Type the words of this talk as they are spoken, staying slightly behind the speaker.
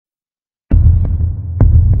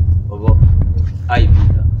I be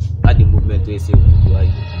at the movement we say we are.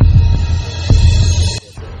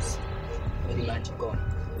 Where the man go?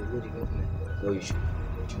 We go the government. No issue.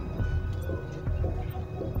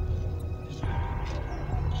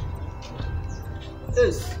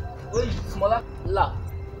 Yes. Where you smaller? La.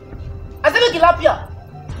 I said make you lapia.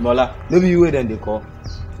 Mola, maybe you wait and they call.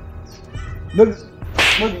 Maybe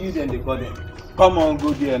you then they call them. Come on,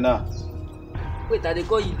 go there now. Wait, they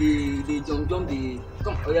call you the jump the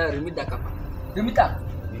come. Oh yeah, remit that kappa. Remit that.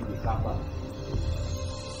 Remit the kappa.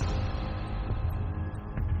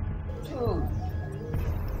 Oh.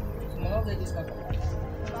 Small get this kappa.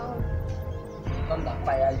 Come that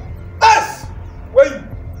fire. Yes! Wait!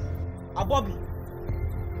 Bobby.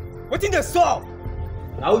 What in the saw?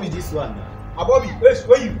 Now will be this one now. Bobby, yes,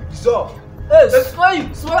 where you dissolve? Yes, where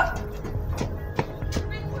you? Swallow.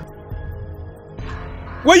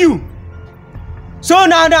 Where you? So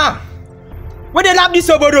now, where they lap this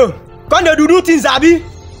obodo? Come they do things, Abi?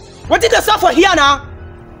 What did they suffer here now?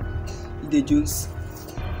 The Jones.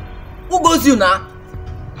 Who goes you now?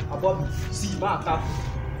 Bobby, see, man, careful.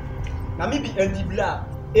 Now me be anti-black,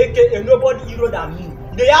 aka nobody hero than me.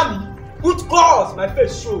 They hear me? Good cause, my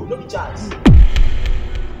face show, no be chance.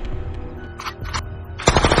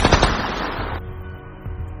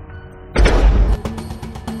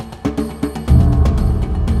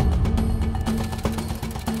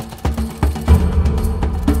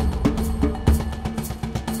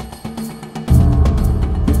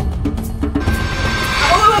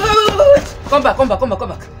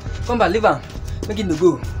 Come back, leave am. Make it no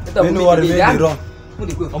go. You know what I mean? Wrong. Who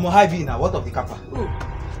dey go? I'm a high B now. What of the kappa? Oh,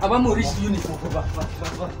 Abamu reach the uniform. Go back.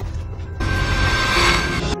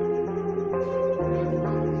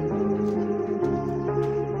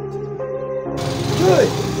 Good.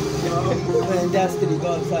 Man, that's the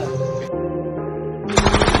God fan.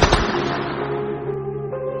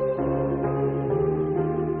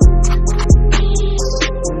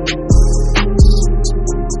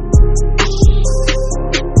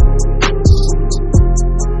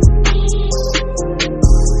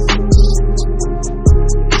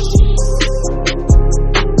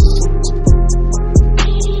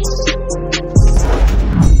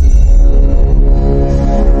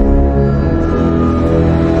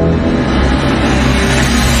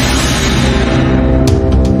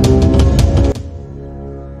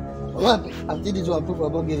 I did this one proof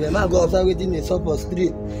about giving. Man, go outside waiting in support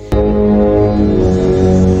street.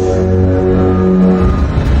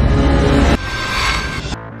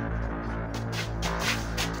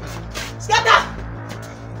 Scatter!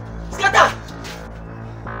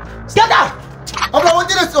 Abra, what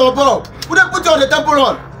did this about? Who they put you on the temple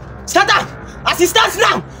run? Scatter! As it stands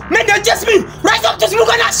now, make them chase me! Rise up to smoke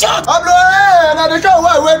and a shot! Abra, hey, now the shot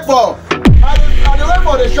what I wait for. I wait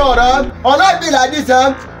for the shot, Or not be like this,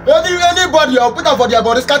 Anybody or put up for their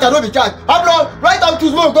body scatter no be charge. Abra, right up to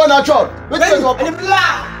smoke go na shot. Wait till you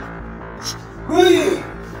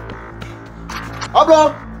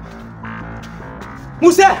Abra.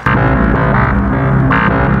 Musa!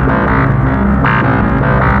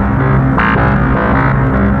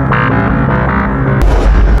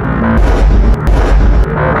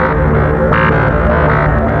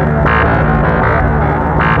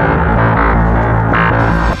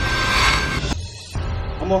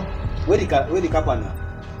 Where the kappa now?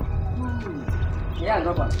 Yeah,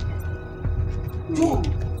 kappa.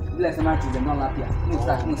 Bless the matches and not lapia.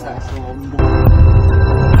 Musa.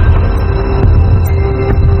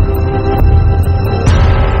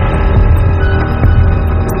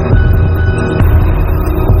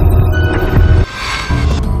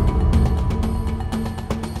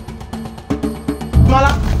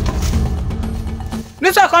 Mala.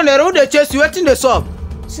 This one the road they chase you, waiting the sub.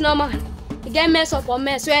 Snowman, you get mess up or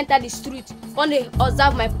mess, so enter the street. When they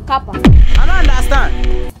observe my kappa. I don't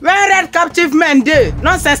understand. When red captive men dey,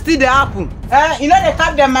 nonsense still dey happen. You know they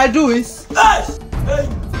cap them my doings.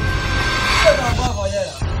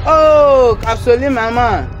 Oh, absolutely, my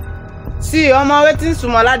man. See, I'm waiting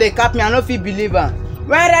Sumola they cap me, I no fit believe am.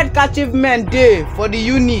 When red captive men dey for the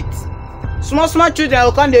unit, small children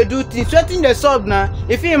will come they do things. Waiting the sub now.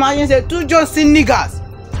 If you imagine say 2 Johnson niggas,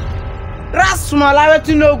 ras Sumola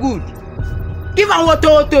waiting no good. Give am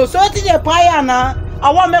water. So wetin dey fire now? I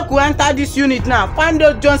want make we enter this unit now. Find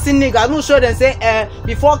those Johnson niggas who show them say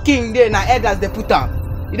before king dey na elders they put am.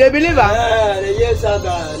 You dey believe am? Yeah, the yes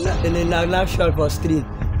and the shot for street.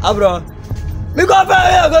 Abra, me go for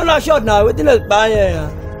here, go na shot now. Wetin dey buy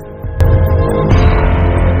here?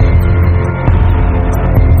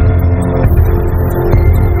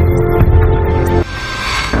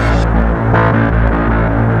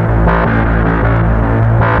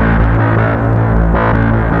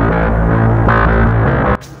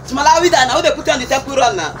 that now they put you on the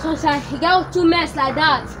temporal now. So sir, he got 2 men like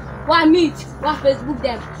that. One meet, one Facebook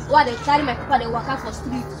them. One they carry my kappa, they walk out for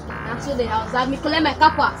street. And so they observe me collect my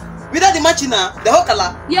kappa. Without the machina, the whole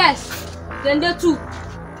color. Yes. Then they too.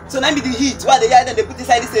 So now be the heat. Why they here then they put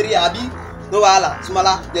inside this area, Abi? No wahala,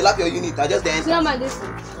 smaller. They lock your unit. I just the See how my this.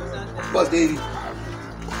 Boss, they.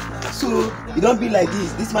 So it don't be like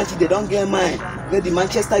this. This match they don't get mine. Where the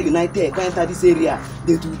Manchester United go enter this area,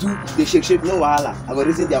 they do they shake no wahala. I go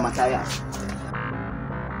raising their material.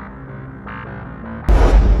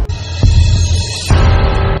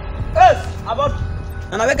 Yes, about.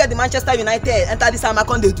 And I will get the Manchester United enter this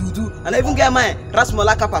Amakon they do. And I even get mine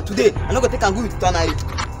Rasmola Kappa today. I'm not gonna take and go with Tonari.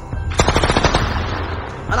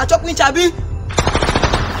 And I chop win Chabi.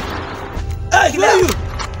 Hey, where you?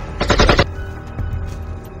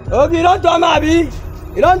 Okay, you don't do me, Abi.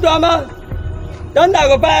 You don't do me. Don't I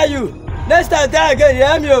go fire you. Next time, try again, you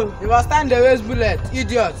hear me? You was time the waste bullet,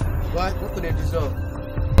 idiot. What could they deserve?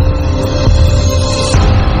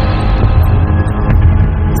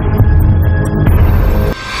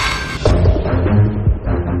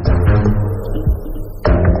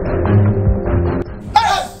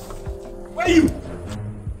 Where you?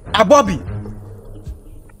 Bobby.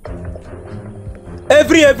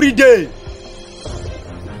 Every day.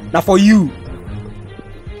 Now for you.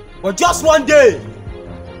 But just one day.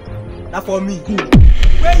 Now for me.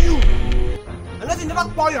 Where you? Unless you never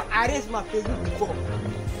call your arrest my Facebook before.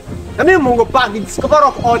 I mean Mongo back the discover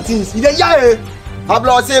of all things. You yeah.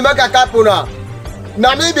 Hablo say make a capuna.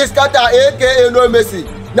 Na me be scatter aka no mercy.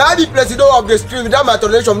 Now the president of the street without my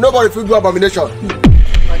toleration, nobody will do abomination.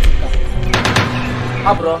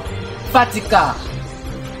 Bro, Fatika.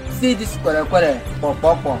 See this kwere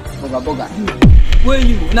boga. When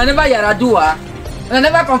you, na never yaradua, na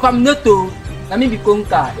never confirm noto, na me be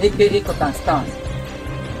conquer, aka cotton stand.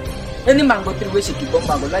 Any man go through where she keep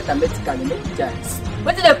on go like a medical, make it chance.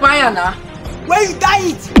 What is the fire now? Where you die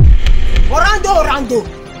it? Orlando.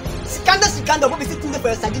 Scandal, what is it in the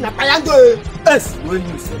first side? Yes, when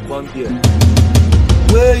you say one here.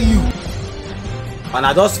 Where you? And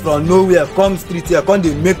I just from nowhere come street here, come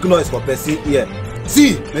they make noise for person here.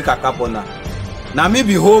 See, make a cap on her. Now me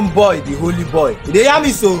be homeboy, the holy boy. They hear me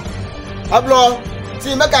so. Hablo,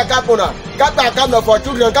 see make a capuna. Cap not for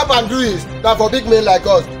children, cap and do is not for big men like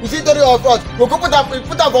us. You see 30 of us, we go put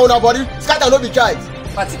up on our body, scatter no be child.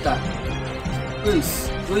 Fatika, please,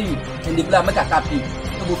 where you? In the black make a copy.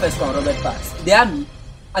 No go first one, Robert Pass. They hear me,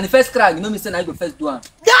 and the first crack, you know me say I go first do one.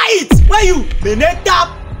 Die it! Where you? Me net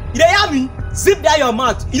tap. You hear me? Zip down your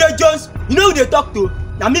mouth. You know Jones. You know who they talk to.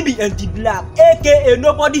 Now me be NT Black, aka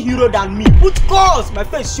nobody hero than me. Put calls, my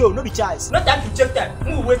face show, no be choice. No time to check time.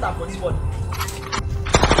 Move wait time for this one.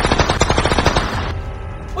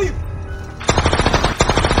 Oh you.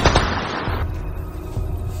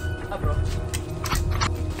 Ah bro.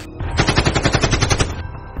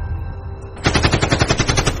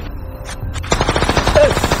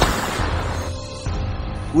 Yes.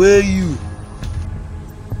 Where you?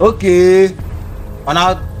 Okay. And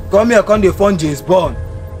I come here, come the phone James Bond.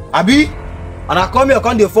 Abi? And I come here,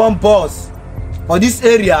 come the phone boss for this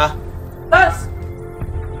area. Yes.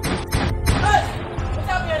 Yes. What's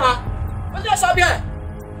up here now? What's up here?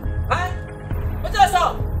 Huh? What's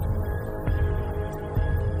up?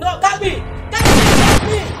 No, can't be.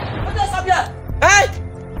 What's up here? Hey.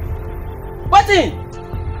 What in?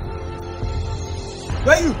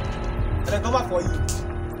 Where you? And I come back for you.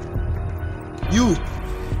 You.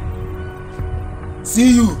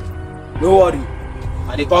 See you. No worry.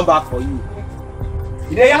 And they come back for you.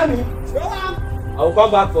 You hear me? I will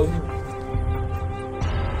come back for you.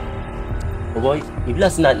 Oh boy, if you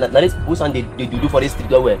listen, now this person they do for this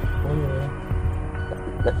street well.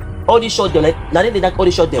 All these shot them, now they all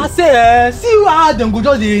these shot them. I say, see how them go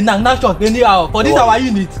just the knock shot anyhow for this our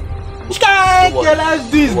unit. Okay, let's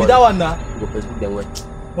do this with that one now. Go Facebook them well.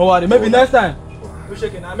 No worry, maybe next time. We're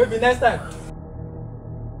shaking now, maybe next time.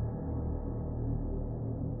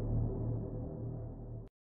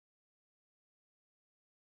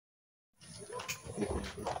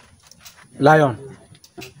 Lion,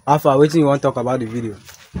 Alpha, wetin you want to talk about the video?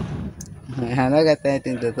 I no get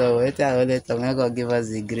anything to talk. Wetin I only talk, may God give us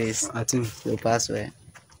the grace I think. to pass well.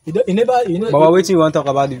 You never, Baba, wetin you want to talk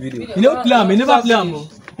about the video? you never play am.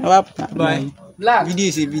 Bye. Black. Video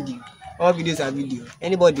is a video. All videos are video.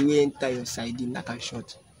 Anybody will enter your side in that can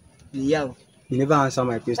shot. Yeah. You never answer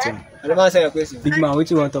my question. I never answer your question. Big man,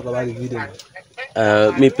 wetin you want to talk about the video?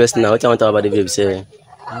 Me personally, what I want to talk about the video say,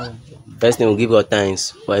 first thing we give God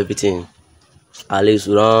thanks for everything. At least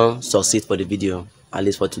we don't succeed for the video. At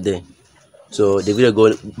least for today. So the video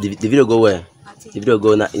go well. the video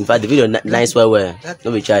go in fact the video nice well,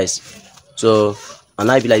 no be choice. So and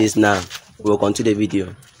now it be like this now. We will continue the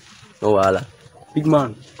video. No wahala. Big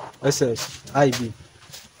man, SS, IB.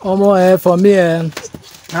 For me,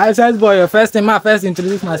 SS boy, first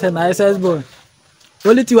introduce myself, na SS boy.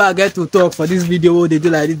 Only thing I get to talk for this video, they do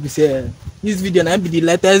like this, be say, this video na be the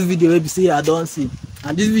latest video we say I don't see.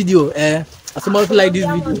 And this video, I somewhat like this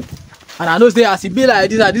video. And I know say as it be like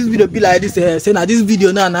this, and this video be like this, say na this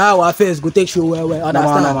video now our face go take show well,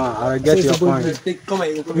 understand? No, I get your point.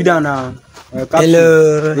 We done now.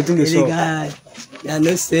 Hello guys. I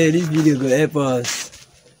know say this video go help us.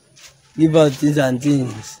 Give us things and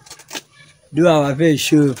things. Do our face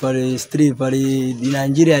show for the street, for the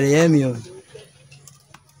Nigeria, they hear me.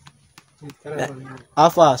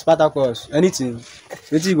 Alpha, Spartacus, anything.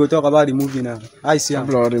 What you go talk about the movie now? I see.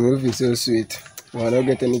 Bro, the movie is so sweet. Well, I don't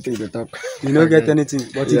get anything to talk. You don't get anything,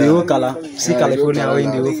 but in the whole color, see California or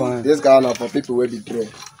in the whole fan. This guy now for people where be draw.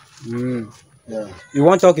 Yeah. You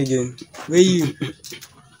want talk again? Where you?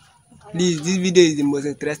 Please, this video is the most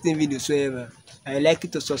interesting video so ever. I like you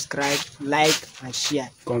to subscribe, like, and share.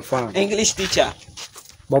 Confirm. English teacher.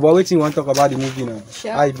 But what you want talk about the movie now?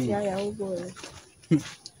 IB.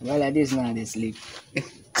 Well, like this now, they sleep.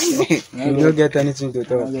 You don't get anything to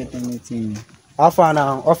talk. I don't get anything. Alpha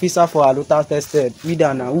now, officer for Aluta tested. We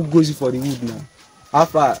done now. Who goes for the wood now?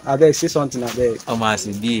 Alpha, I beg, say something, I beg.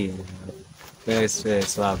 Be first,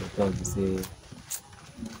 so I talk to say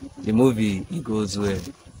the movie it goes well.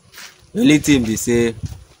 The only thing they say,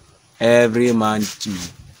 every man too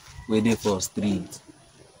waiting for street,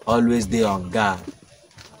 always dey on guard.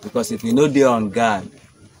 Because if you know they on guard,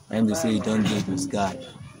 and they say you don't do this guard.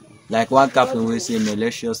 Like one captain will say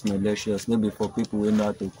malicious, maybe for people who know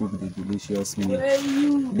how to cook the delicious meal.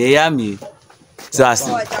 They hear me. So I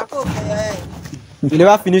see. You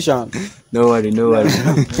never finish on. No worry.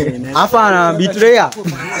 Alpha now, betrayer.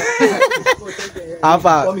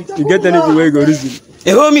 Alpha, you get anything where you go reason.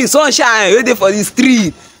 Hey homie, sunshine, waiting for the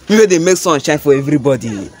street. Maybe they make sunshine for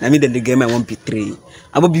everybody. I mean that the game I won't betray.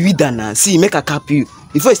 I will be with that now. See, make a cap you.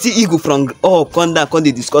 If I see eagle from come down,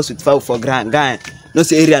 they discuss with five for grand guy. No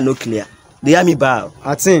say area no clear. They hear me bow.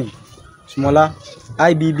 I think smaller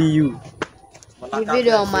IBBU. The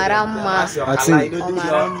video Marama. I think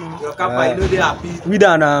we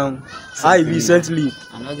done now. IB recently.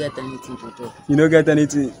 I don't get anything to talk. You don't get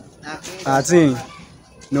anything. I think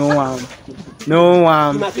no one.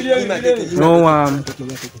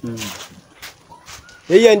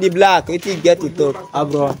 Hey, in the black, what you get to talk?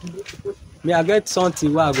 Bro. Me, I get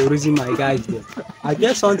something where I go reason my guys there. I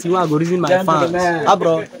get something where I go reason my fans.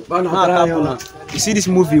 Bro. Now, you see this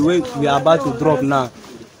movie where we are about to drop now.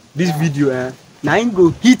 This video, now it go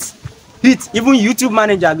hit. Even YouTube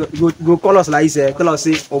manager go call us like this, call us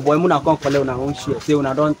say, oh boy, Muna come collect una own share. Say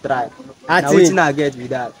una don't try. Now waiting I get with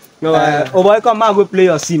that. No, oh boy, come man go play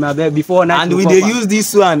your sim, I beg before night. And we dey use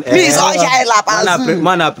this one. Please, sunshine la pass.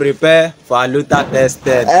 Man, prepare for Aluta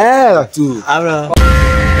tested. Too.